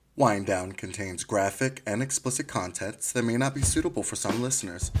Wind Down contains graphic and explicit contents that may not be suitable for some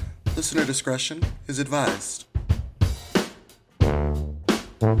listeners. Listener discretion is advised.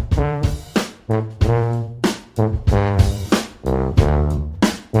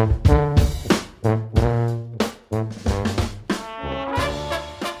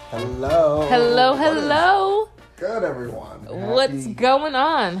 Hello. Hello. Good, everyone. What's going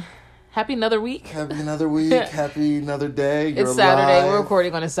on? Happy another week. Happy another week. Happy another day. You're It's Saturday. alive. We're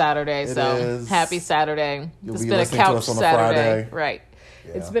recording on a Saturday, It so is. happy Saturday. You'll It's be been a listening to couch us on a Saturday. Friday. Right.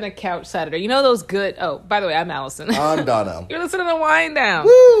 Yeah. It's been a couch Saturday. You know those good... Oh, by the way, I'm Allison. I'm Donna. You're listening to Wind Down.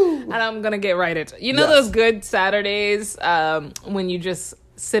 Woo! And I'm going to get right into it. You know Yes. those good Saturdays when you just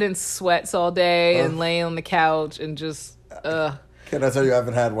sit in sweats all day and lay on the couch and just... Can I tell you, I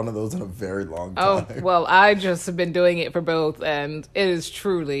haven't had one of those in a very long Oh, time. well, I just have been doing it for both, and it is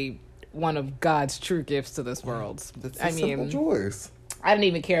truly one of God's true gifts to this world. It's the simple joys. I didn't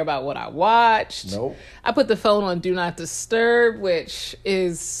even care about what I watched. Nope. I put the phone on Do Not Disturb, which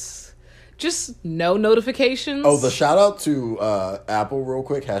is just no notifications. Oh, the shout out to Apple real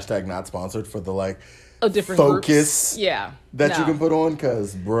quick, hashtag not sponsored, for the different focus groups. Yeah. that you No. can put on,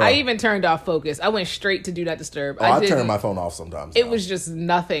 because, bro. I even turned off focus. I went straight to Do Not Disturb. I didn't- turn my phone off sometimes. It now. was just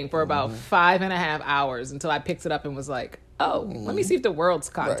nothing for about 5.5 hours until I picked it up and was like, oh, let me see if the world's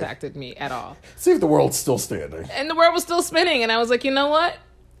contacted me at all. See if the world's still standing. And the world was still spinning, and I was like, you know what?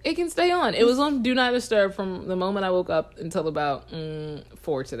 It can stay on. It was on Do Not Disturb from the moment I woke up until about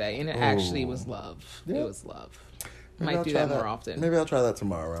 4 today, and it actually was love. Yeah. It was love. Maybe Might I'll do try that more often. Maybe I'll try that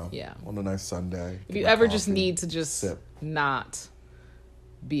tomorrow. Yeah. On a nice Sunday. If Get you my ever just coffee. need to just Sip. not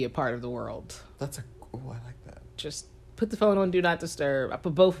be a part of the world, I like that. just put the phone on Do Not Disturb. I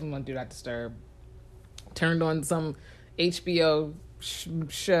put both of them on Do Not Disturb. Turned on some HBO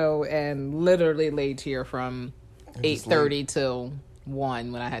show and literally laid here from And just 8:30 till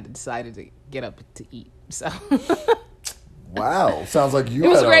 1 when I had decided to get up to eat. So Wow. Sounds like you it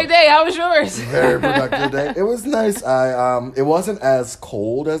was had a great day. How was yours? very productive day. It was nice. It wasn't as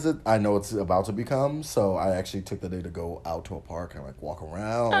cold as I know it's about to become, so I actually took the day to go out to a park and walk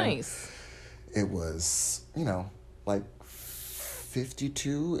around. Nice. It was, like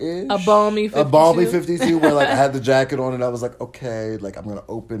 52-ish. A balmy 52? A balmy 52 where I had the jacket on and I was like, okay, I'm gonna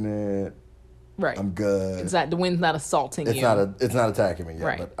open it. Right. I'm good. It's not, the wind's not assaulting It's you. it's not attacking me yet.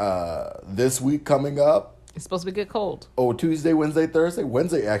 Right. But this week coming up, It's supposed to be good cold. Tuesday, Wednesday, Thursday.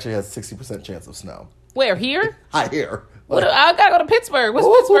 Wednesday actually has 60% chance of snow. Where? Here? I hear. I gotta go to Pittsburgh. What's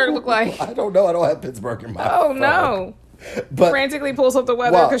Pittsburgh look like? I don't know. I don't have Pittsburgh in my Oh phone. no. But Frantically pulls up the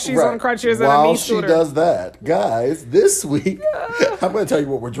weather because she's on crutches and a while knee she scooter. does that, guys, this week I'm going to tell you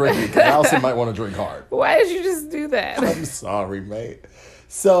what we're drinking because Allison might want to drink hard. Why did you just do that? I'm sorry, mate.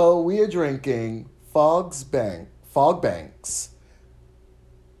 So we are drinking Fogg's Banks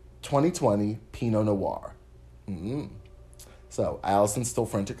 2020 Pinot Noir. So Allison's still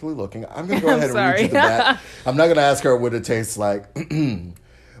frantically looking. I'm going to go ahead and read you the back. I'm not going to ask her what it tastes like.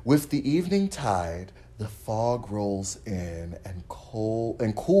 With the evening tide, the fog rolls in and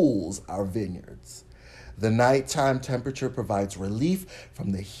cools our vineyards. The nighttime temperature provides relief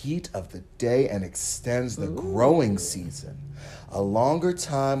from the heat of the day and extends the growing season. A longer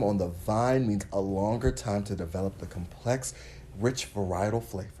time on the vine means a longer time to develop the complex, rich varietal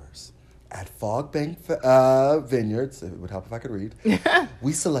flavors. At Fogbank Vineyards, it would help if I could read,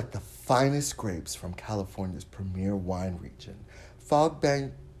 we select the finest grapes from California's premier wine region.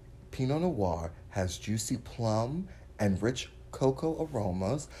 Fogbank Pinot Noir has juicy plum and rich cocoa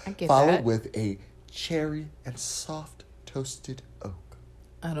aromas, followed that. with a cherry and soft toasted oak.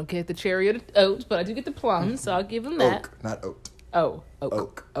 I don't get the cherry or the oats, but I do get the plums, so I'll give them that. Oak, not oat. Oh,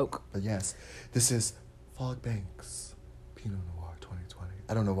 oak. But yes, this is Fogbanks Pinot Noir 2020.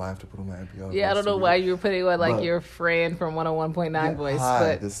 I don't know why I have to put on my NPR. Yeah, I don't know why you were putting on But- your friend from 101.9 voice, Hi,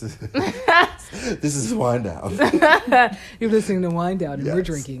 but this is this is Wind Down. you're listening to Wind Down and we're Yes.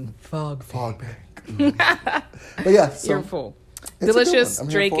 drinking Fog. Fogbank. But yeah, so You're full. it's a good Delicious. one.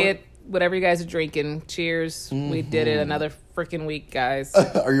 I'm here Drink for it. Whatever you guys are drinking. Cheers. We did it another freaking week, guys.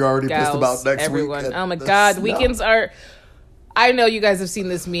 Are you already pissed about next everyone. week? Oh my The God. snow? Weekends are. I know you guys have seen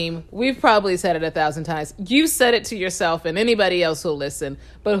this meme. We've probably said it 1,000 times. You said it to yourself and anybody else who'll listen.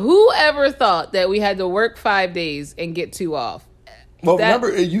 But whoever thought that we had to work 5 days and get 2 off? Well, that- remember,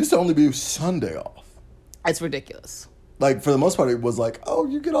 it used to only be Sunday off. It's ridiculous. For the most part, it was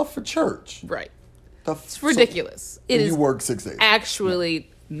you get off for church. Right. It's Ridiculous. It is You work 6 days. actually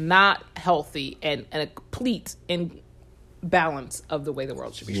not healthy and a complete imbalance of the way the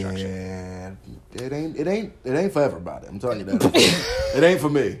world should be structured. Yeah, it ain't for everybody. I'm telling you that. It ain't for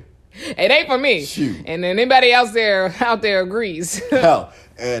me. It ain't for me. Shoot. And anybody else out there agrees. Hell,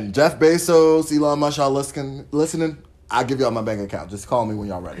 And Jeff Bezos, Elon Musk, y'all listening, I'll give y'all my bank account. Just call me when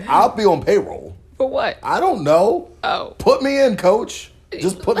y'all ready. I'll be on payroll. For what? I don't know. Oh. Put me in, coach.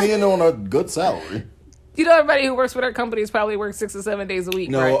 Just put me in on a good salary. You know, everybody who works for their companies probably works 6 or 7 days a week,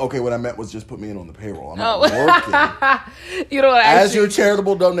 No, right? okay, what I meant was just put me in on the payroll. I'm not working. You know what? As your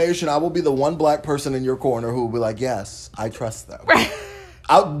charitable donation, I will be the one black person in your corner who will be like, yes, I trust them.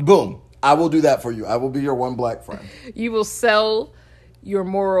 Boom. I will do that for you. I will be your one black friend. You will sell your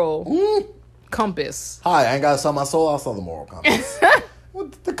moral compass. Hi, I ain't got to sell my soul. I'll sell the moral compass.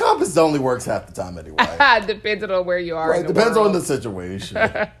 Well, the compass only works half the time anyway. Depending on where you are. Right, depends on the situation.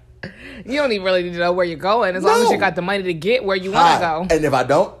 You don't even really need to know where you're going as long as you got the money to get where you want to go. And if I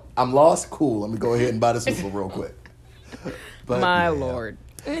don't, I'm lost. Cool. Let me go ahead and buy this Super real quick. But, My Lord.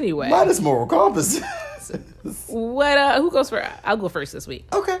 Anyway. Minus moral compass. What? Who goes first? I'll go first this week.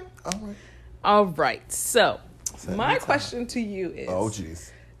 Okay. All right. All right. So, my question to you is... Oh,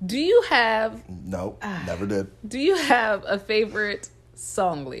 jeez. Do you have... Nope. Never did. Do you have a favorite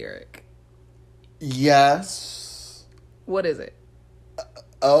song lyric? Yes. What is it?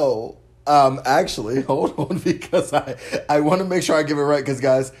 Actually, hold on, because I want to make sure I give it right, because,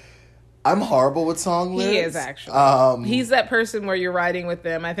 guys, I'm horrible with song lyrics. He is, actually. He's that person where you're riding with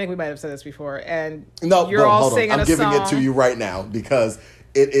them. I think we might have said this before. And you're all singing a song. I'm giving it to you right now, because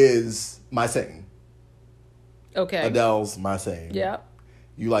it is my singing. Okay. Adele's My Singing. Yeah.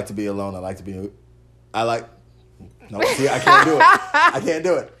 You like to be alone. No, see, I can't do it. I can't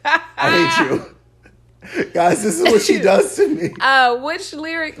do it. I hate you. Guys, this is what she does to me. Which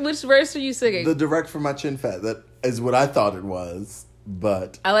verse are you singing? The direct from my chin fat. That is what I thought it was,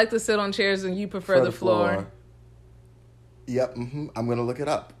 but... I like to sit on chairs and you prefer the floor. Yep, I'm going to look it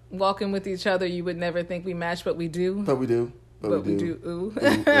up. Walking with each other, you would never think we match, but we do. But we do. But we do. Ooh.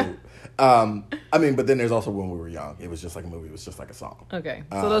 Ooh. I mean, but then there's also When We Were Young. It was just like a movie. It was just like a song. Okay.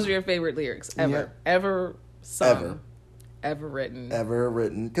 So those are your favorite lyrics ever. Yeah. Ever sung. Ever written. Ever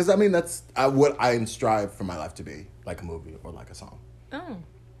written. Because, I mean, that's what I strive for my life to be. Like a movie or like a song. Oh.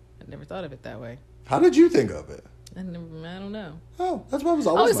 I never thought of it that way. How did you think of it? I don't know. Oh, that's what I was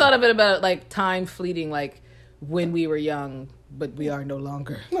always... I always thought of it about, like, time fleeting, like, when we were young, but we are no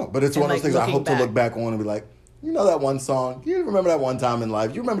longer. No, but it's one of those things I hope to look back on and be like, you know that one song? You remember that one time in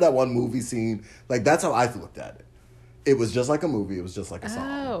life? You remember that one movie scene? Like, that's how I looked at it. It was just like a movie. It was just like a song.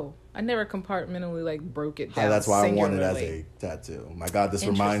 Oh. I never compartmentally, like, broke it down. That's why I want it as a tattoo. My God, this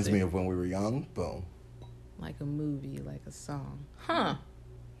reminds me of When We Were Young. Boom. Like a movie, like a song. Huh.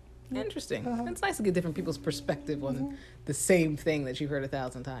 Interesting. It's nice to get different people's perspective on the same thing that you've heard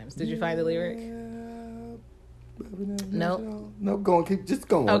 1,000 times. Did you find the lyric? No. No, go on. Just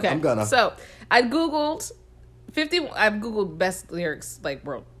go on. Okay. I'm gonna. So, I've Googled best lyrics, like,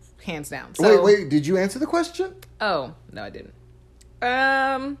 world, hands down. So, wait. Did you answer the question? Oh, no, I didn't.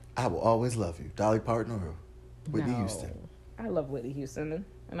 I Will Always Love You. Dolly Parton or Whitney Houston? I love Whitney Houston.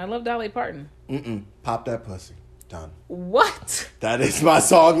 And I love Dolly Parton. Pop That Pussy. Done. What? That is my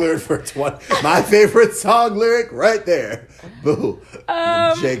song lyric for my favorite song lyric right there. Boo.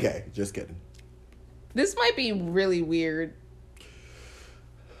 JK. Just kidding. This might be really weird.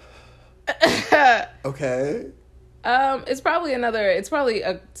 Okay. It's probably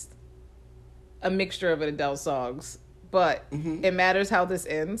a mixture of Adele songs, but It Matters How This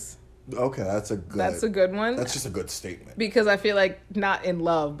Ends. Okay, that's a good one. That's just a good statement. Because I feel like, not in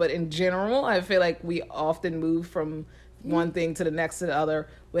love, but in general, I feel like we often move from one thing to the next to the other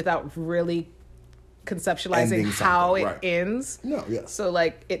without really conceptualizing how it ends. No, yeah. So,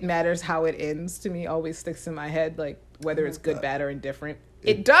 like, It Matters How It Ends, to me, always sticks in my head, like, whether it's good, bad, or indifferent.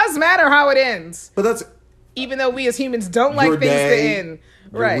 It does matter how it ends. But that's... Even though we as humans don't like things to end.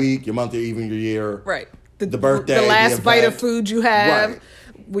 Your week, your month, or even your year. Right. The birthday, the last bite of food you have. Right.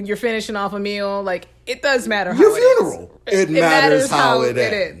 When you're finishing off a meal, like, it does matter how it ends. Your funeral. It matters how it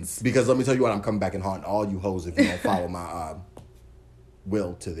ends. Because let me tell you what, I'm coming back and haunting all you hoes if you don't follow my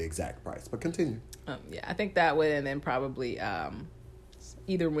will to the exact price. But continue. Yeah, I think that would, and then probably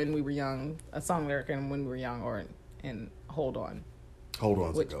either When We Were Young, a song lyric in When We Were Young, or in Hold On. Hold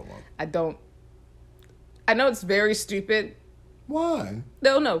On's a good one. I know it's very stupid. Why?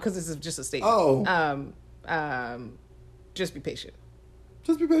 No, because this is just a statement. Oh. Just be patient.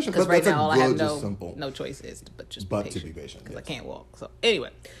 Just be patient. Because right now all I have no choice is but just be patient. To be patient. Because I can't walk. So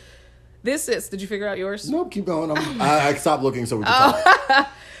anyway, did you figure out yours? Nope, keep going. I stopped looking so we can talk.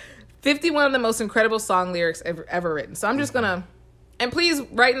 51 of the most incredible song lyrics ever written. So I'm just gonna, and please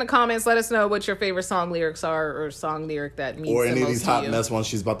write in the comments. Let us know what your favorite song lyrics are, or song lyric that means or the any most of these hot mess ones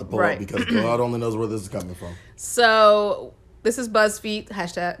she's about to pull up, because God only knows where this is coming from. So this is BuzzFeed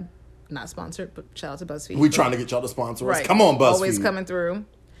Not sponsored, but shout out to BuzzFeed. We trying to get y'all to sponsor us. Come on, BuzzFeed. Always coming through.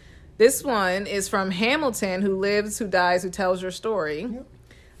 This one is from Hamilton, who lives, who dies, who tells your story. Yep.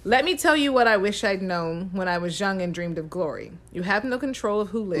 Let me tell you what I wish I'd known when I was young and dreamed of glory. You have no control of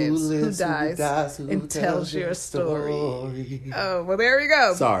who lives, who dies, and tells your story. Oh, well, there we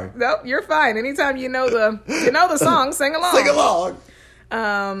go. Sorry. Nope, you're fine. Anytime you know the song, sing along. Sing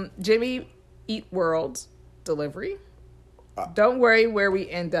along. Jimmy Eat World delivery. Don't worry where we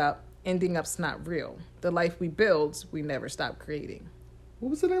end up. Ending up's not real. The life we build, we never stop creating.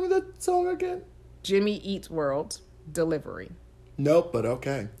 What was the name of that song again? Jimmy Eat World delivery. Nope, but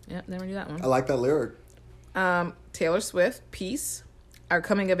okay. Yep, never knew that one. I like that lyric. Taylor Swift, Peace. Our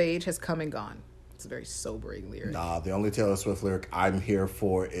coming of age has come and gone. It's a very sobering lyric. Nah, the only Taylor Swift lyric I'm here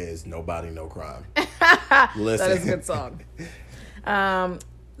for is Nobody, No Crime. Listen. That is a good song.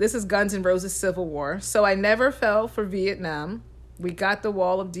 This is Guns N' Roses Civil War. So I never fell for Vietnam. We got the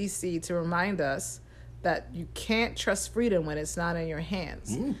wall of D.C. to remind us that you can't trust freedom when it's not in your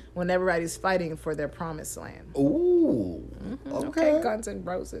hands. When everybody's fighting for their promised land. Ooh. Okay. Guns N'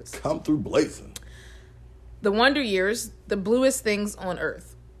 Roses. Come through blazing. The Wonder Years, the bluest things on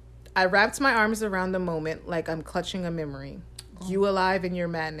earth. I wrapped my arms around the moment like I'm clutching a memory. You alive in your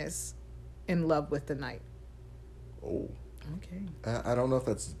madness, in love with the night. Oh. Okay. I don't know if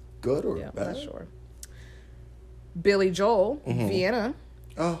that's good or bad. I'm not sure. Billy Joel, Vienna.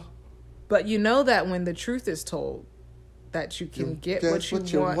 Oh. But you know that when the truth is told, that you can get what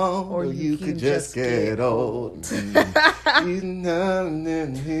you want, or you can just get old.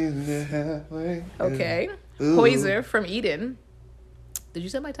 Okay. Poiser from Eden. Did you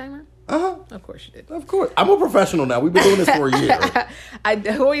set my timer? Uh-huh. Of course you did. Of course. I'm a professional now. We've been doing this for a year.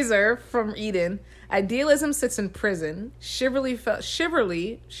 Poiser from Eden. Idealism sits in prison.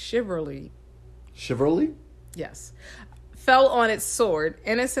 Chivalry. Yes. Fell on its sword.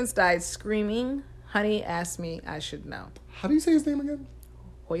 Innocence died screaming. Honey asked me I should know. How do you say his name again?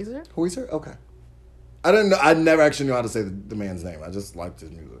 Poiser? Poiser? Okay. I didn't know. I never actually knew how to say the man's name. I just liked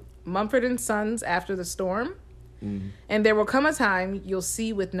his music. Mumford & Sons, After the Storm. And there will come a time you'll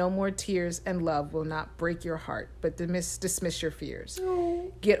see with no more tears, and love will not break your heart, but dismiss your fears.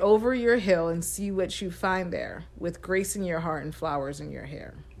 Oh. Get over your hill and see what you find there, with grace in your heart and flowers in your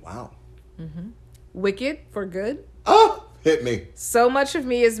hair. Wow. Wicked for good. Oh, hit me. So much of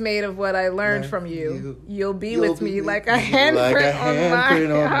me is made of what I learned from you. You'll be with me like a handprint on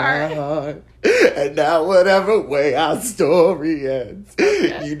my heart. And now whatever way our story ends,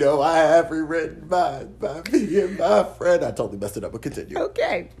 you know I have rewritten mine by me and my friend. I totally messed it up, but continue.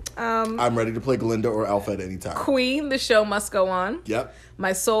 Okay. I'm ready to play Glinda or Alpha at any time. Queen, the show must go on. Yep.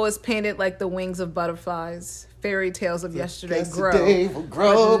 My soul is painted like the wings of butterflies. Fairy tales of yesterday will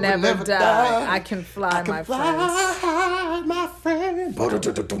grow, but never die. I can fly, my friend.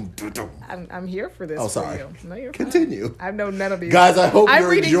 I'm here for this. Oh, sorry. For you. No, you're Continue. Fine. I know none of these. Guys, I hope I'm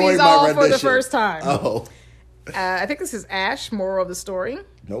you're reading enjoying these my all rendition. for the first time. Oh. I think this is Ash, moral of the story.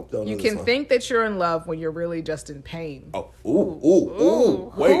 Nope, don't know You this can one. think that you're in love when you're really just in pain. Oh,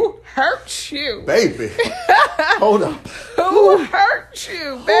 ooh, wait. Who hurt you? Baby. Hold up. Who hurt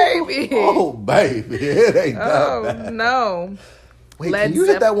you, baby? Oh, baby. It ain't that bad. Oh, no. Wait, can you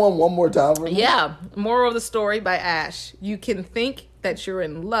hit that one more time for me? Yeah. Moral of the story by Ash. You can think that you're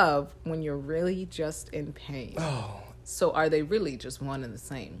in love when you're really just in pain. Oh. So are they really just one and the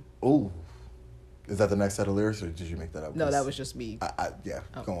same? Ooh. Is that the next set of lyrics, or did you make that up? No, that was just me.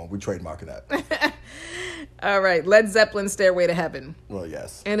 Go on. We trademarking that. All right. Led Zeppelin, Stairway to Heaven. Well,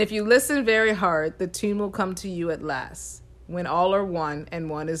 yes. And if you listen very hard, the tune will come to you at last. When all are one and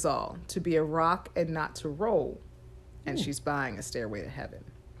one is all. To be a rock and not to roll. And she's buying a Stairway to Heaven.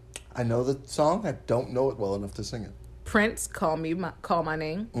 I know the song. I don't know it well enough to sing it. Prince, Call My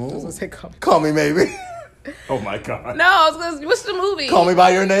Name. I was going to say Call Me Maybe. Oh my God. No, I was going to... What's the movie? Call Me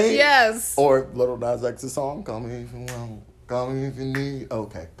By Your Name? Yes. Or Little Nas X's song, Call Me If You Want. Call Me If You Need.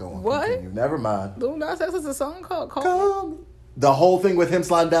 Okay, go on. What? Continue. Never mind. Lil Nas X has a song called Call Me. The whole thing with him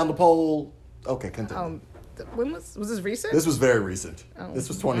sliding down the pole. Okay, continue. When was this recent? This was very recent. This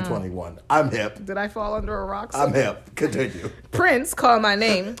was 2021. I'm hip. Did I fall under a rock? I'm hip. Continue. Prince, Call My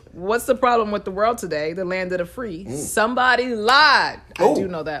Name. What's the problem with the world today? The land of the free. Somebody lied. I do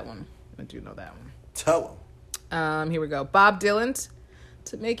know that one. Tell him. Here we go. Bob Dylan,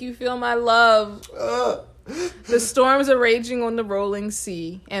 To Make You Feel My Love. The storms are raging on the rolling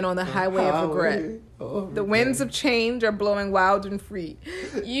sea and on the highway of regret. The winds of change are blowing wild and free.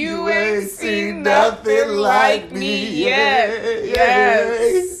 You ain't seen nothing like me yet.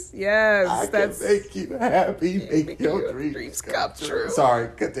 Yes. I can make you happy, make your dreams come true. Sorry,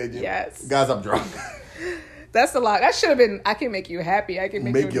 continue. Yes. Guys, I'm drunk. That's a lot. That should have been, I can make you happy. I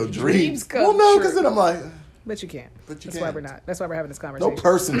can make your dreams come Well, no, because then I'm like... But you can't. But you That's can't. why we're not. That's why we're having this conversation. No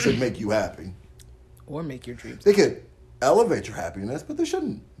person should make you happy. Or make your dreams. They could elevate your happiness, but they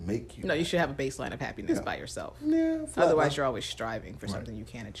shouldn't make you. No, you should have a baseline of happiness by yourself. Yeah. Otherwise, you're always striving for something you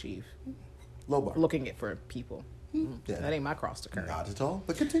can't achieve. Low bar. Looking at for people. Yeah. That ain't my cross to carry. Not at all,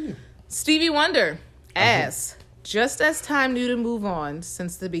 but continue. Stevie Wonder asks, just as time knew to move on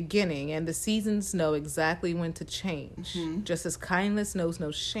since the beginning and the seasons know exactly when to change, just as kindness knows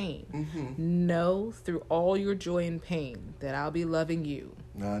no shame, know through all your joy and pain that I'll be loving you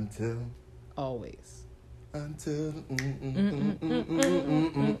Until always.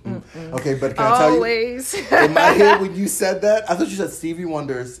 Okay, but can I tell you? Always. In my head, when you said that, I thought you said Stevie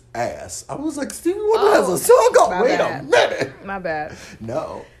Wonder's ass. I was like, Stevie Wonder has a song. My Wait bad. a minute. My bad.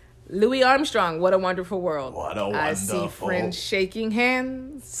 No. Louis Armstrong, What a Wonderful World. What a I see wonderful- friends shaking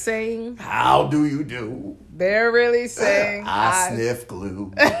hands, saying, How do you do? they're really saying, I sniff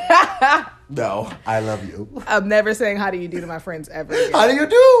glue. No, I love you. I'm never saying, how do you do to my friends ever again. How do you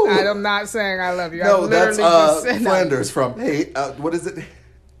do? I'm not saying I love you. No, I'm that's literally just saying, Flanders from, what is it?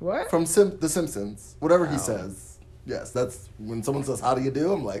 What? From The Simpsons. Whatever he says. Yes, that's when someone says, how do you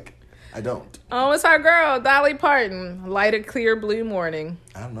do? I'm like, I don't. Oh, it's our girl, Dolly Parton. Light a clear blue morning.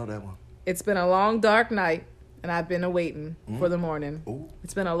 I don't know that one. It's been a long, dark night, and I've been awaiting for the morning. Ooh.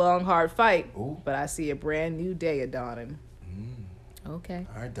 It's been a long, hard fight, Ooh. but I see a brand new day a dawning. Okay.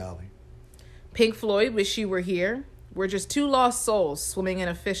 All right, Dolly. Pink Floyd, Wish You Were Here. We're just two lost souls swimming in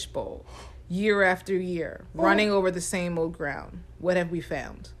a fishbowl, year after year, running over the same old ground. What have we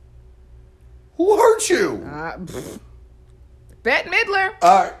found? Who hurt you? Bette Midler.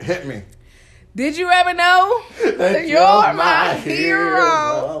 All right, hit me. Did you ever know that you're my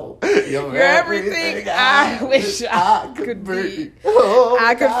hero? You're everything I wish I could be. Oh,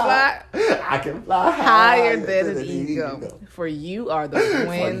 I could God. fly I can fly higher than an eagle. For you are the For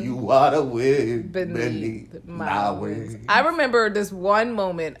wind you are the wind beneath my my wings. wings. I remember this one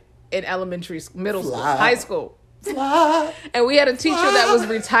moment in elementary, middle school, Fly. high school. Fly. And we had a teacher that was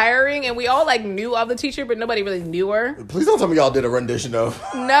retiring, and we all like knew of the teacher, but nobody really knew her. Please don't tell me y'all did a rendition of.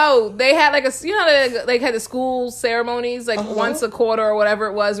 No, they had like they had the school ceremonies like once a quarter or whatever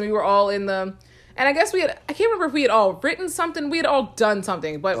it was. And we were all in the, and I guess I can't remember if we had all written something. We had all done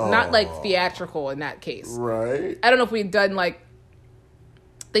something, but not like theatrical in that case. Right. I don't know if we'd done like,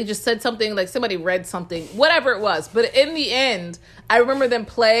 they just said something, like somebody read something, whatever it was. But in the end, I remember them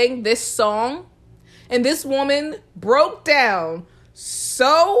playing this song, and this woman broke down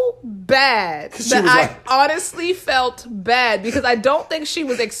so bad that I honestly felt bad because I don't think she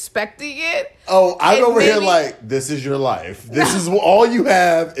was expecting it. Oh, I'm And over here maybe- like, this is your life. This is all you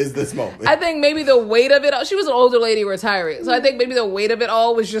have is this moment. I think maybe the weight of it all, she was an older lady retiring. So I think maybe the weight of it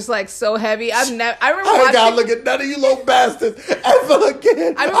all was just like so heavy. I remember I ain't gotta look at none of you little bastards ever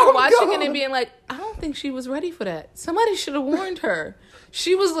again. I remember watching it and being like, I don't think she was ready for that. Somebody should have warned her.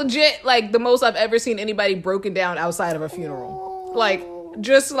 She was legit like the most I've ever seen anybody broken down outside of a funeral. Like,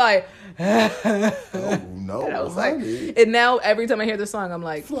 just like, Oh, no. and I was honey. like, and now every time I hear the song, I'm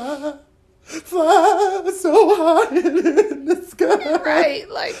like, Fly, fly so high in the sky. right,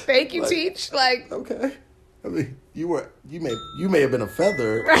 like, thank you, Teach. Like, Okay. I mean, you may have been a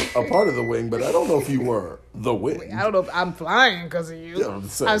feather, a part of the wing, but I don't know if you were the wing. I don't know if I'm flying because of you. Yeah, I'm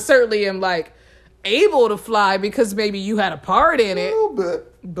saying. I certainly am like able to fly because maybe you had a part in A it. little bit.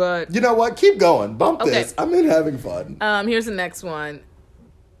 But You know what? Keep going. Bump Okay. this. I'm in having fun. here's the next one.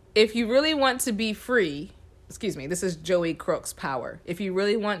 If you really want to be free, this is Joey Crook's Power. If you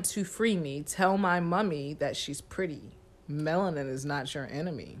really want to free me, tell my mummy that she's pretty. Melanin is not your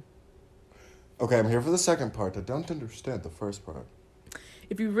enemy. Okay, I'm here for the second part. I don't understand the first part.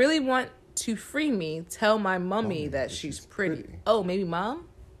 If you really want to free me, tell my mummy that she's pretty. Oh, maybe mom?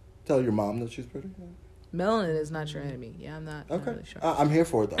 Tell your mom that she's pretty? Melanin is not your enemy. Yeah, I'm not Okay. really sure. I'm here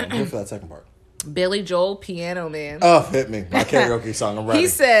for it, though. I'm here for that second part. Billy Joel, Piano Man. Oh, hit me. My karaoke song. I'm ready. He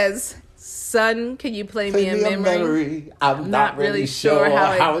says, son, can you play me a memory? I'm not really sure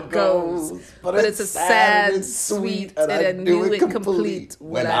how it goes, but it's a sad, sweet, and I knew it complete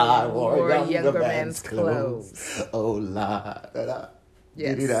when I wore a younger man's clothes. Oh, la, da, da.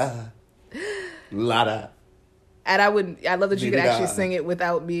 Yes. Dee-dee-da. La, da. And I love that you could Dee-dee-da. actually sing it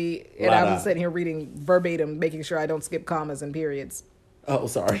without me, and La-da. I'm sitting here reading verbatim, making sure I don't skip commas and periods. Oh,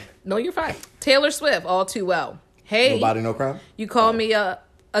 sorry. No, you're fine. Taylor Swift, All Too Well. Hey, Nobody, no crime? you call me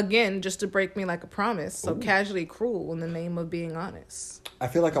again just to break me like a promise, so casually cruel in the name of being honest. I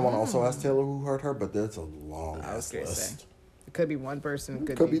feel like I want to also ask Taylor who hurt her, but that's a long ass gonna list. say. It could be one person.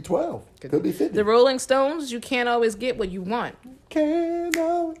 Could be 12. Could be 50. The Rolling Stones, you can't always get what you want. Can't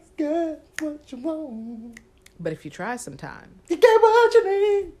always get what you want. But if you try sometime, you get what you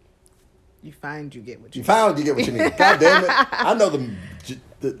need. You find you get what you need. You get what you need. God damn it. I know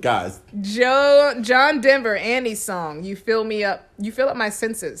the guys. John Denver, Annie's song, You Fill Me Up. You fill up my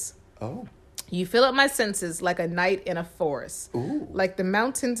senses. Oh. You fill up my senses like a night in a forest. Ooh. Like the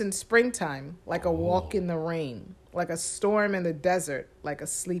mountains in springtime, like a walk in the rain, like a storm in the desert, like a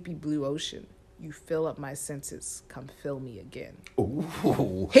sleepy blue ocean. You fill up my senses. Come fill me again.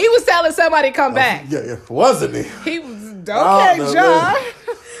 Ooh. He was telling somebody come back. Yeah, wasn't he? He was, okay, John.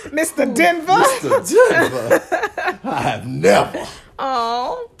 Mr. Denver. Mr. Denver. I have never.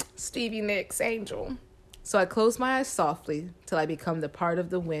 Oh, Stevie Nicks, angel. So I close my eyes softly till I become the part of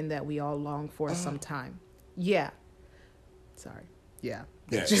the wind that we all long for sometime. Yeah. Sorry. Yeah.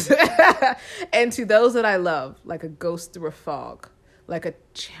 And to those that I love, like a ghost through a fog, like a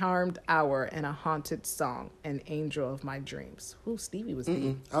charmed hour and a haunted song, an angel of my dreams. Ooh, Stevie was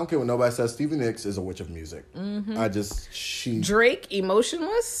deep. I don't care what nobody says. Stevie Nicks is a witch of music. Mm-hmm. Drake,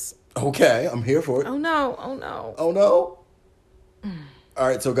 Emotionless. Okay, I'm here for it. Oh no, oh no. Oh no. All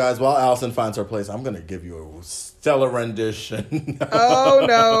right, so guys, while Allison finds her place, I'm going to give you a stellar rendition. Oh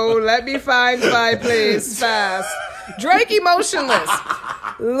no, let me find my place fast. Drake, Emotionless.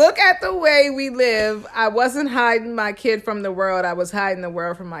 Look at the way we live. I wasn't hiding my kid from the world. I was hiding the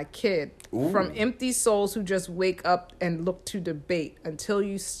world from my kid. Ooh. From empty souls who just wake up and look to debate. Until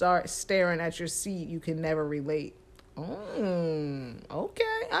you start staring at your seat, you can never relate. Okay.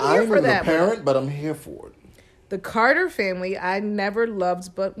 I'm here for that. I'm a parent, but I'm here for it. The Carter family, I never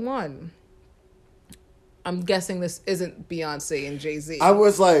loved but one. I'm guessing this isn't Beyonce and Jay-Z. I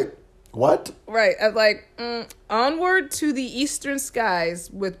was like, what? Right. I was like, onward to the eastern skies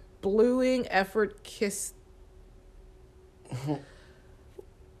with bluing effort kiss.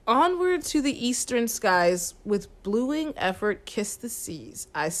 Onward to the eastern skies with bluing effort kiss the seas.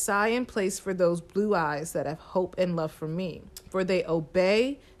 I sigh in place for those blue eyes that have hope and love for me. For they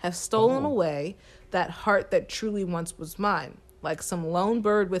obey, have stolen away that heart that truly once was mine. Like some lone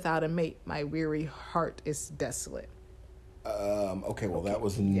bird without a mate, my weary heart is desolate. Okay, well, that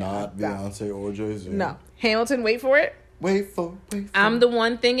was not Beyonce or Jay-Z. No. Hamilton, wait for it. Wait for I'm the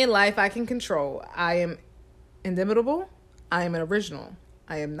one thing in life I can control. I am inimitable. I am an original.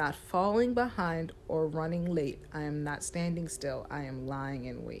 I am not falling behind or running late. I am not standing still. I am lying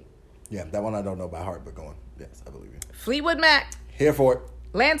in wait. Yeah, that one I don't know by heart, but go on. Yes, I believe you. Fleetwood Mac. Here for it.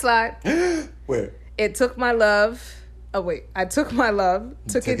 Landslide. Where? It took my love. Oh, wait. I took my love,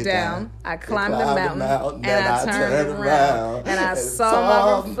 took it down. I climbed the mountain, and I turned around. And I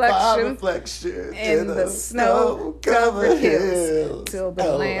saw my reflection in the snow-covered hills. Till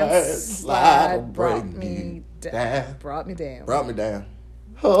the landslide brought me down. Brought me down.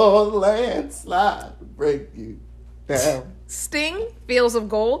 Oh, landslide break you down. Sting, Fields of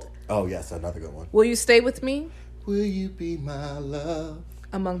Gold. Oh, yes, another good one. Will you stay with me? Will you be my love?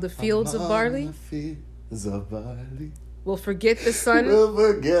 Among the fields of barley? The fields of barley. We'll forget the sun. We'll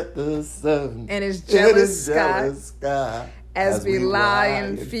forget the sun. And his jealous sky. As we lie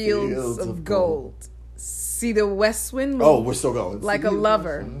in fields of gold. See the west wind move. Oh, we're still going. Like a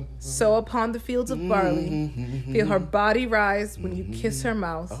lover. So upon the fields of barley. Feel her body rise when you kiss her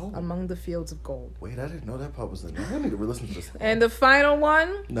mouth among the fields of gold. Wait, I didn't know that part was in there. I need to listen to this. And the final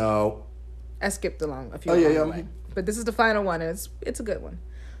one. No. I skipped along a few way. But this is the final one, and it's a good one.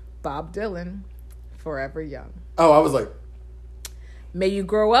 Bob Dylan, Forever Young. Oh, I was like. May you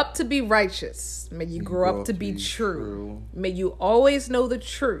grow up to be righteous. May you grow up to be true. May you always know the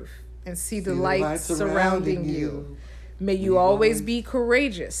truth and see the light surrounding you. May you always be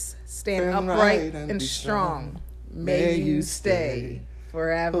courageous. Stand upright and strong. May you stay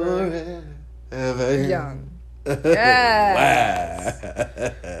forever young. Yes.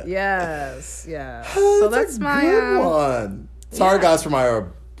 Yes. So that's my one. Sorry, guys, for my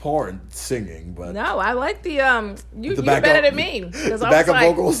porn singing, but no, I like the you're better than me because the backup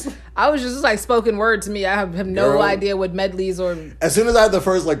vocals. I was just like spoken word to me. I have no idea what medleys or. As soon as I had the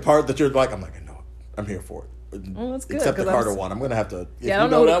first part that you're like, I'm like, no, I'm here for it. Well, that's good. Except the Carter one, I'm gonna have to. Yeah, I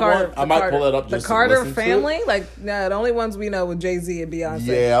don't know the Carter. One, I might pull that up. The Carter family, the only ones we know with Jay-Z and Beyonce.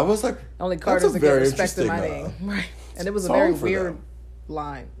 Yeah, I was like, only Carters that get respected my name, right? And it was a very weird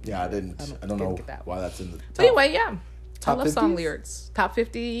line. Yeah, I don't know why that's in the. But anyway, yeah. I love song lyrics. Top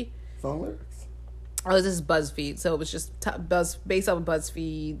 50 song lyrics. Oh, this is BuzzFeed. So it was just based off of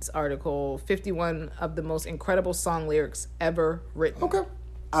BuzzFeed's article, 51 of the most incredible song lyrics ever written. Okay.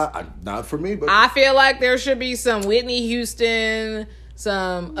 Not for me, but I feel like there should be some Whitney Houston,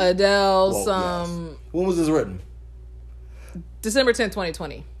 some Adele, some. Yes. When was this written? December 10th,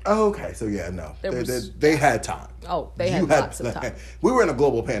 2020. Oh, okay. So yeah, no. They had time. Oh, they had lots of time. We were in a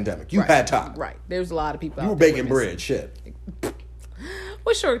global pandemic. You had time. Right. There's a lot of people out there. You were baking bread. Shit.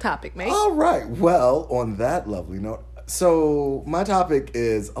 What's your topic, mate? All right. Well, on that lovely note, so my topic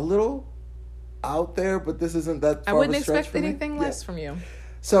is a little out there, but this isn't that far I wouldn't of a stretch expect anything less from you.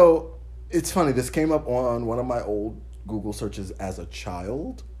 So it's funny. This came up on one of my old Google searches as a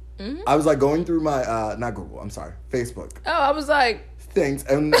child. Mm-hmm. I was like going through my not Google, I'm sorry, Facebook. Oh, I was like things,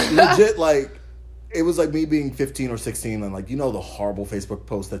 and legit like it was like me being 15 or 16 and like, you know, the horrible Facebook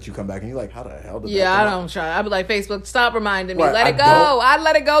post that you come back and you're like, how the hell did that I don't try. I'd be like, Facebook, stop reminding me. Right, let it go. I'd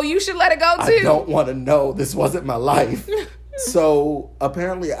let it go. You should let it go too. I don't want to know. This wasn't my life. So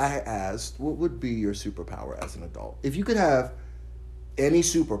apparently I asked, what would be your superpower as an adult? If you could have any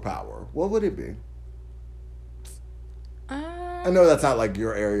superpower, what would it be? I know that's not like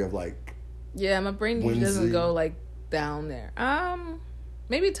your area of like. Yeah, my brain doesn't go like down there.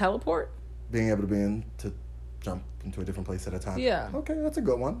 Maybe teleport. Being able to jump into a different place at a time. Yeah. Okay, that's a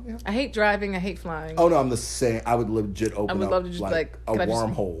good one. Yeah. I hate driving. I hate flying. Oh no, I'm the same. I would legit open up love to just like a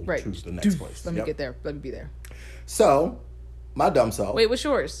wormhole right. to the next place. Let me get there. Let me be there. So, my dumb self. Wait, what's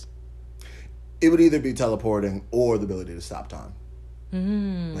yours? It would either be teleporting or the ability to stop time.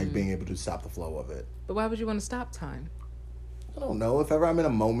 Like being able to stop the flow of it. But why would you want to stop time? I don't know. If ever I'm in a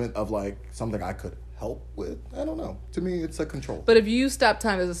moment of like something I could help with, I don't know. To me, it's a control. But if you stop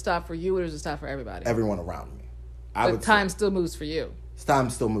time, does it stop for you or does it stop for everybody? Everyone around me. But time still moves for you. Time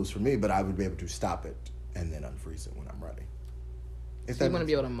still moves for me, but I would be able to stop it and then unfreeze it when I'm ready. So you want to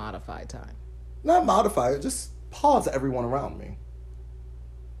be able to modify time? Not modify it, just pause everyone around me.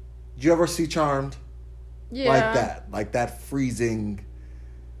 Did you ever see Charmed? Yeah. Like that freezing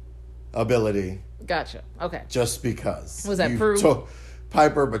ability. Gotcha. Okay. Just because. Was that Prue? Took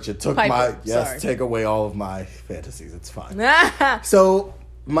Piper, but you took Piper. take away all of my fantasies. It's fine. So,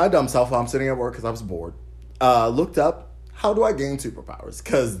 my dumb self, while I'm sitting at work because I was bored, looked up, how do I gain superpowers?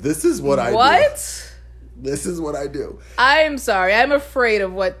 Because this is what I do. What? This is what I do. I'm sorry. I'm afraid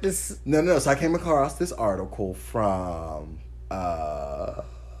of what this... No. So, I came across this article from...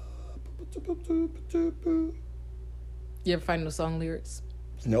 You ever find the song lyrics?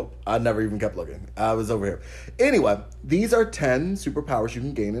 Nope. I never even kept looking. I was over here. Anyway, these are 10 superpowers you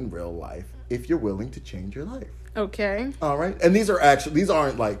can gain in real life if you're willing to change your life. Okay. All right. And these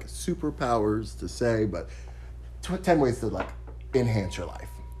aren't like superpowers to say, but 10 ways to like enhance your life.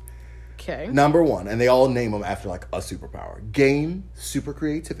 Okay. Number 1, and they all name them after like a superpower. Gain super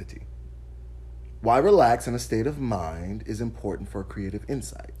creativity. Why relax in a state of mind is important for creative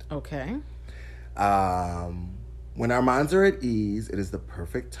insight. Okay. When our minds are at ease, it is the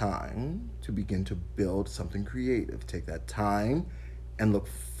perfect time to begin to build something creative. Take that time and look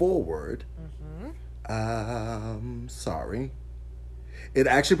forward. Sorry. It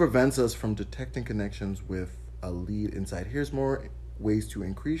actually prevents us from detecting connections with a lead insight. Here's more ways to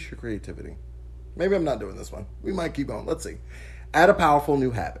increase your creativity. Maybe I'm not doing this one. We might keep going. Let's see. Add a powerful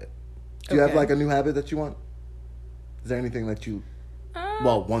new habit. Do you have like a new habit that you want? Is there anything that you...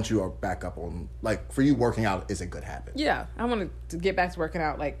 Well, once you are back up on, like, for you, working out is a good habit. Yeah, I want to get back to working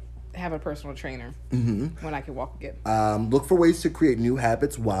out, like, have a personal trainer when I can walk again. Look for ways to create new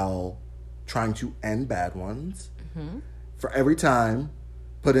habits while trying to end bad ones. For every time,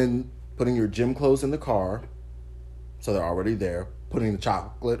 putting your gym clothes in the car, so they're already there. Putting the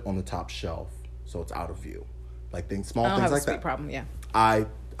chocolate on the top shelf, so it's out of view. Like small things like that. I don't have a sweet problem, yeah. I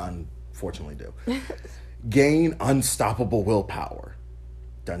unfortunately do. Gain unstoppable willpower.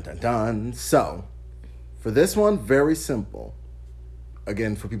 Dun, dun, dun. So, for this one, very simple.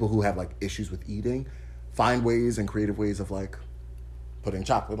 Again, for people who have, like, issues with eating, find ways and creative ways of, like, putting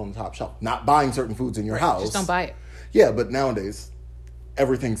chocolate on the top shelf. Not buying certain foods in your house. Just don't buy it. Yeah, but nowadays,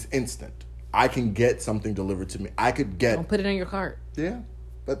 everything's instant. I can get something delivered to me. Don't put it in your cart. Yeah,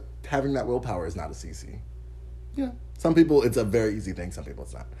 but having that willpower is not a CC. Yeah. Some people, it's a very easy thing. Some people,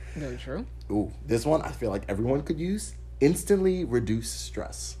 it's not. Very true. Ooh, this one, I feel like everyone could use. Instantly reduce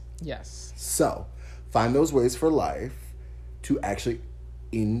stress. Yes. So, find those ways for life to actually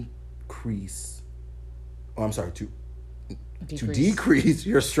decrease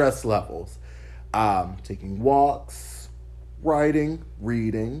your stress levels. Taking walks, writing,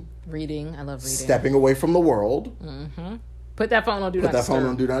 reading. Reading, I love reading. Stepping away from the world. Put that phone on Do Not Disturb. Put that phone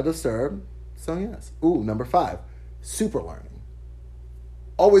on Do Not Disturb. So, yes. Ooh, number 5, super learning.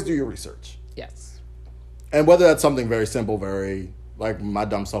 Always do your research. Yes. And whether that's something very simple, very, like my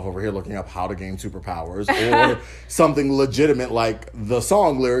dumb self over here looking up how to gain superpowers, or something legitimate like the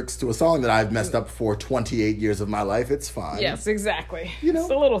song lyrics to a song that I've messed up for 28 years of my life, it's fine. Yes, exactly. You know, it's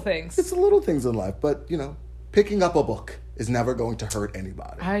the little things. It's the little things in life. But, picking up a book is never going to hurt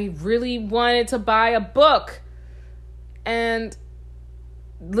anybody. I really wanted to buy a book. And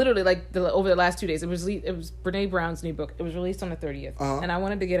literally, like, over the last 2 days, it was Brene Brown's new book. It was released on the 30th. And I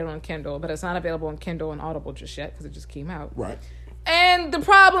wanted to get it on Kindle, but it's not available on Kindle and Audible just yet because it just came out. Right. And the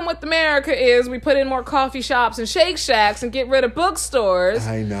problem with America is we put in more coffee shops and Shake Shacks and get rid of bookstores.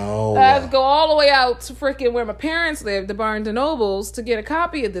 I know. I have to go all the way out to freaking where my parents live, the Barnes and Nobles, to get a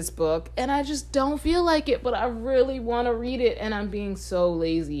copy of this book. And I just don't feel like it, but I really want to read it. And I'm being so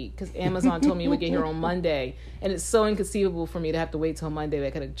lazy because Amazon told me it would get here on Monday. And it's so inconceivable for me to have to wait till Monday.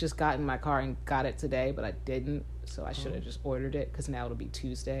 I could have just gotten in my car and got it today, but I didn't. So I should have just ordered it because now it'll be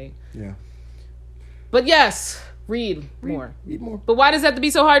Tuesday. Yeah. But yes, read more. Read more. But why does it have to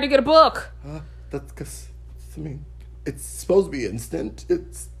be so hard to get a book? That's because, it's supposed to be instant.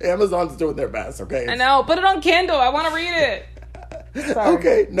 Amazon's doing their best, okay? I know. Put it on Kindle. I want to read it. Sorry.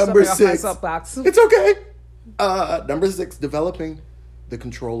 Okay, number 6. My soapbox. It's okay. Number 6, developing the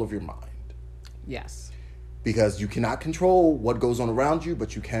control of your mind. Yes. Because you cannot control what goes on around you,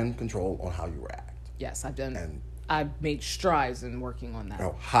 but you can control on how you react. Yes, I've made strides in working on that.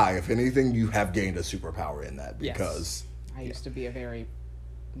 Oh, if anything, you have gained a superpower in that because I used to be a very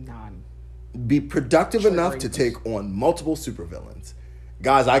be productive enough to take on multiple supervillains.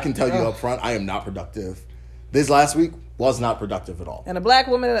 Guys, I can tell you up front, I am not productive. This last week was not productive at all. And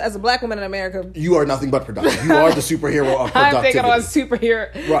as a black woman in America, you are nothing but productive. You are the superhero of productivity. I'm taking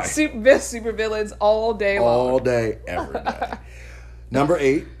on supervillains all day long. All day, every day. Number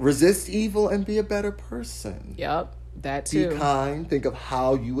 8, resist evil and be a better person. Yep, that too. Be kind. Think of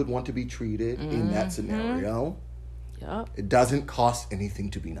how you would want to be treated in that scenario. Yep. It doesn't cost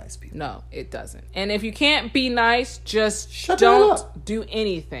anything to be nice, people. No, it doesn't. And if you can't be nice, just don't do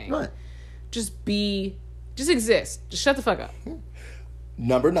anything. Right. Just exist. Just shut the fuck up.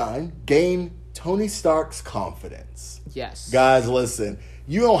 Number 9, gain Tony Stark's confidence. Yes. Guys, listen.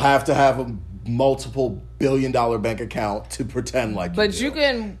 You don't have to have a multiple billion-dollar bank account to pretend like you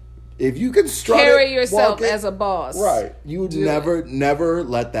can. If you can carry yourself as a boss, right? You would never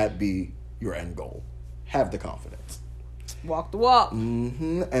let that be your end goal. Have the confidence. Walk the walk.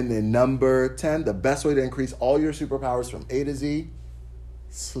 And then number 10, the best way to increase all your superpowers from A to Z: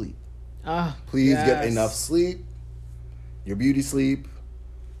 sleep. Please get enough sleep. Your beauty sleep,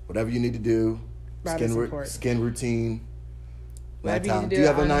 whatever you need to do. Skin routine. Nighttime. Do you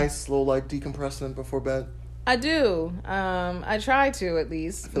have a nice little decompressant before bed? I do. I try to, at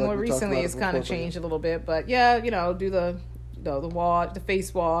least. More recently, it's kind of changed a little bit, but yeah, do the wash, the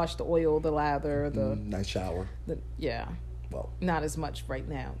face wash, the oil, the lather, the nice shower. Well, not as much right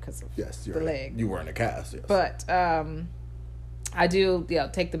now because of the leg. You were in a cast, yes. But I do,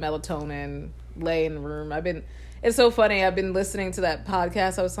 take the melatonin, lay in the room. It's so funny. I've been listening to that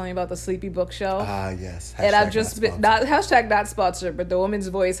podcast I was telling you about, the Sleepy Bookshelf. Yes. And I've just been not sponsored, but the woman's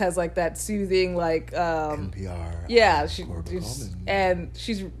voice has that soothing NPR. Yeah, she's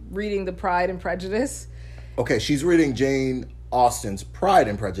reading the Pride and Prejudice. Okay, she's reading Jane Austen's Pride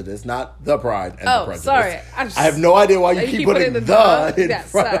and Prejudice, not The Pride and the Prejudice. Sorry. I have no idea why you keep putting the in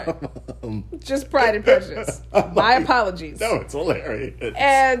front. Just Pride and Prejudice. My apologies. No, it's hilarious.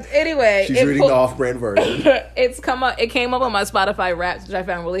 And anyway, she's reading the off-brand version. It came up on my Spotify Wrapped, which I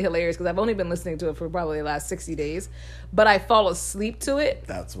found really hilarious because I've only been listening to it for probably the last 60 days, but I fall asleep to it.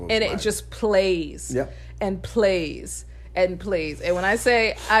 It just plays. Yep. And plays and plays. And when I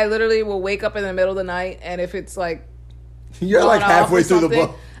say I literally will wake up in the middle of the night, and if it's you're halfway through the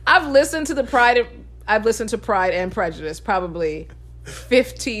book. I've listened to Pride and Prejudice probably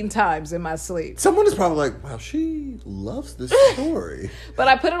 15 times in my sleep. Someone is probably like, wow, she loves this story. But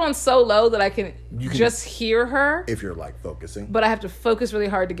I put it on so low that I can just hear her. If you're focusing. But I have to focus really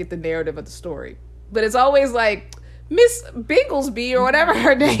hard to get the narrative of the story. But it's always Miss Binglesby or whatever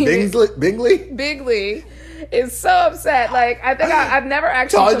her name is. Bingley is so upset. I think I've never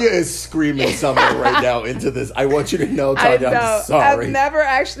actually... Tanya is screaming something right now into this. I want you to know, Tanya, I'm sorry. I've never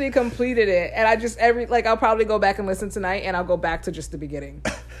actually completed it. And I just, I'll probably go back and listen tonight, and I'll go back to just the beginning.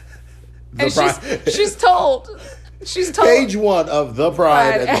 And she's told... Page 1 of The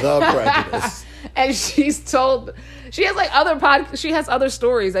Pride and the Prejudice. And she's told... She has she has other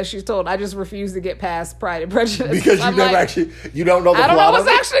stories that she's told. I just refuse to get past Pride and Prejudice. Because you don't know the plot. I don't know what's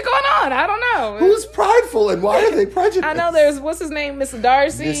actually going on. I don't know. Who's prideful and why are they prejudiced? I know there's, what's his name? Mr.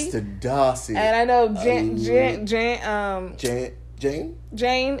 Darcy. Mr. Darcy. And I know Jane and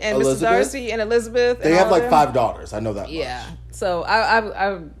Elizabeth? Mr. Darcy and Elizabeth. They have 5 daughters. I know that much. Yeah. So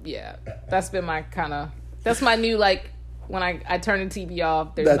I that's been my that's my new when I turn the TV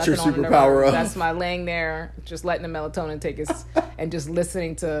off, there's That's nothing your on in the superpower. room. That's my laying there, just letting the melatonin take us, and just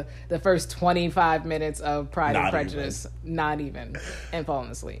listening to the first 25 minutes of Pride and Prejudice, not even, and falling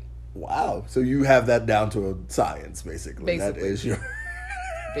asleep. Wow. So you have that down to a science, basically. That is your...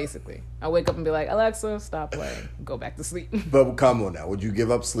 Basically. I wake up and be like, Alexa, stop playing. Go back to sleep. But come on now. Would you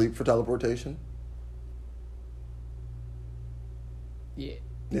give up sleep for teleportation? Yeah.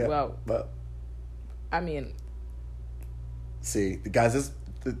 Yeah. Well, but I mean... See, guys,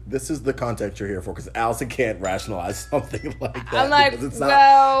 this is the context you're here for, because Allison can't rationalize something like that. I'm like,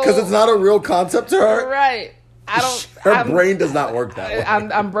 because it's not a real concept to her. Right. Her brain does not work that way.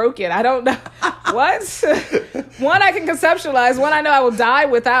 I'm broken. I don't know. What? One I can conceptualize. One I know I will die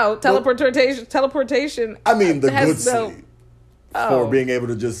without. Teleportation. I mean, the good sleep. Oh. For being able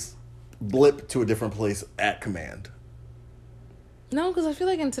to just blip to a different place at command. No, because I feel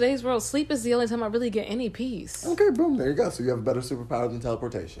like in today's world, sleep is the only time I really get any peace. Okay, boom, there you go. So you have a better superpower than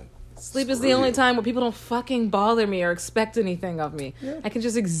teleportation. Sleep is the only time where people don't fucking bother me or expect anything of me. Yeah. I can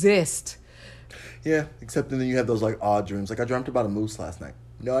just exist. Yeah, except then you have those like odd dreams. Like I dreamt about a moose last night.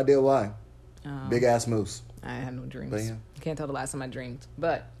 No idea why. Big ass moose. I had no dreams. But, yeah. I can't tell the last time I dreamed.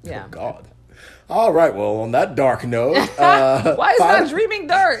 But yeah. Oh God. All right. Well, on that dark note, why is not dreaming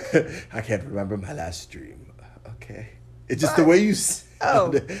dark? I can't remember my last dream. Okay. It's just the way you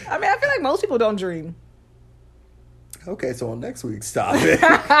sound. I mean, I feel like most people don't dream. Okay, so on next week's topic.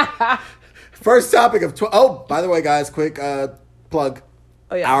 First topic of... Oh, by the way, guys, quick plug.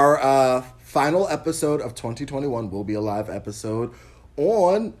 Oh, yeah. Our final episode of 2021 will be a live episode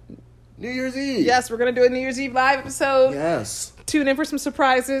on New Year's Eve. Yes, we're going to do a New Year's Eve live episode. Yes. Tune in for some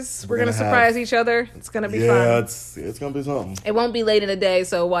surprises. We're going to surprise each other. It's going to be fun. Yeah, it's going to be something. It won't be late in the day,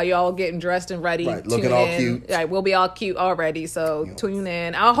 so while y'all getting dressed and ready, right, looking all cute. Right, we'll be all cute already, so tune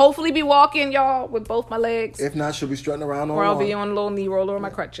in. I'll hopefully be walking, y'all, with both my legs. If not, she'll be strutting around on or I'll be on a little knee roller or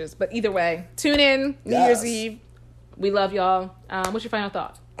my crutches. But either way, tune in, New Year's Eve. We love y'all. What's your final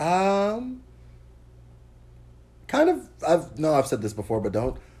thought? Kind of, I've said this before, but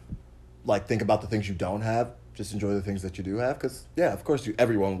don't think about the things you don't have. Just enjoy the things that you do have, because of course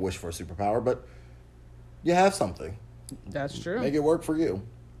everyone wish for a superpower, but you have something. That's true. Make it work for you.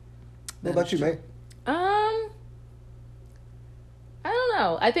 What about you, mate? I don't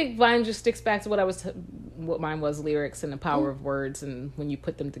know. I think mine just sticks back to what mine was: lyrics and the power of words, and when you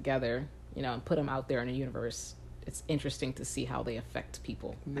put them together, and put them out there in the universe, it's interesting to see how they affect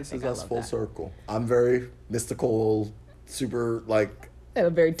people. This is us full circle. I'm very mystical, super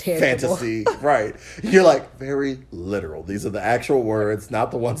very tangible. Fantasy, right? You're very literal. These are the actual words,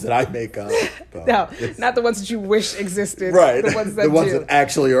 not the ones that I make up. No, not the ones that you wish existed. Right. The ones that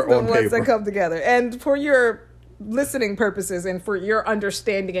actually are on paper. The ones that come together. And for your listening purposes and for your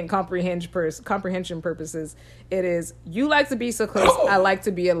understanding and comprehension purposes, it is, you like to be so close, I like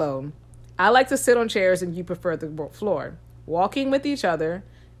to be alone. I like to sit on chairs and you prefer the floor. Walking with each other,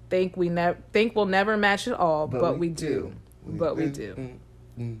 think we'll never match at all, but we do. But we do.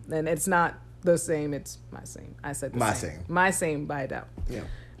 And it's not the same, it's my same. I said the same. My same by a doubt. Yeah.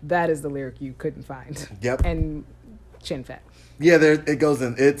 That is the lyric you couldn't find. Yep. And chin fat. Yeah, it goes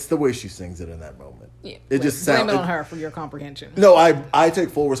in. It's the way she sings it in that moment. Yeah. It just sounds... Blame it on her for your comprehension. No, I take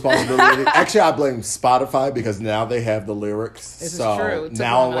full responsibility. Actually, I blame Spotify, because now they have the lyrics. This is true.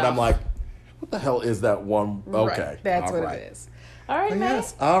 Now when I'm like, what the hell is that one? Okay. Right. That's what it is. All right, man.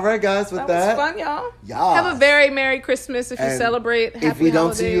 Yes. All right, guys. With that was fun, y'all. Yeah. Have a very Merry Christmas if you celebrate. Happy if we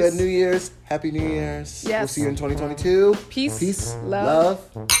don't holidays. see you at New Year's, Happy New Year's. Yes. We'll see you in 2022. Peace. Love.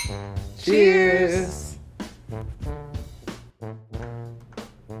 Cheers.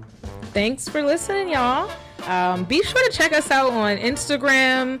 Thanks for listening, y'all. Be sure to check us out on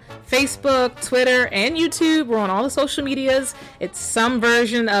Instagram, Facebook, Twitter, and YouTube. We're on all the social medias. It's some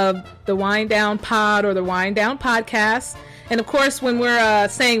version of the Wind Down Pod or the Wind Down Podcast. And of course, when we're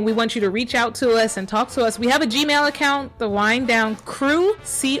saying we want you to reach out to us and talk to us, we have a Gmail account, the Wind Down Crew,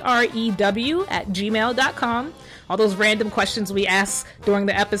 CREW @gmail.com. All those random questions we ask during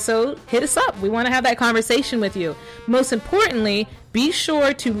the episode, hit us up. We want to have that conversation with you. Most importantly, be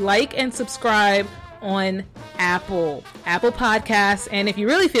sure to like and subscribe on Apple Podcasts. And if you're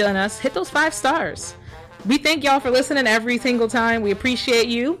really feeling us, hit those 5 stars. We thank y'all for listening every single time. We appreciate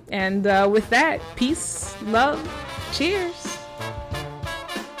you. And with that, peace, love, cheers.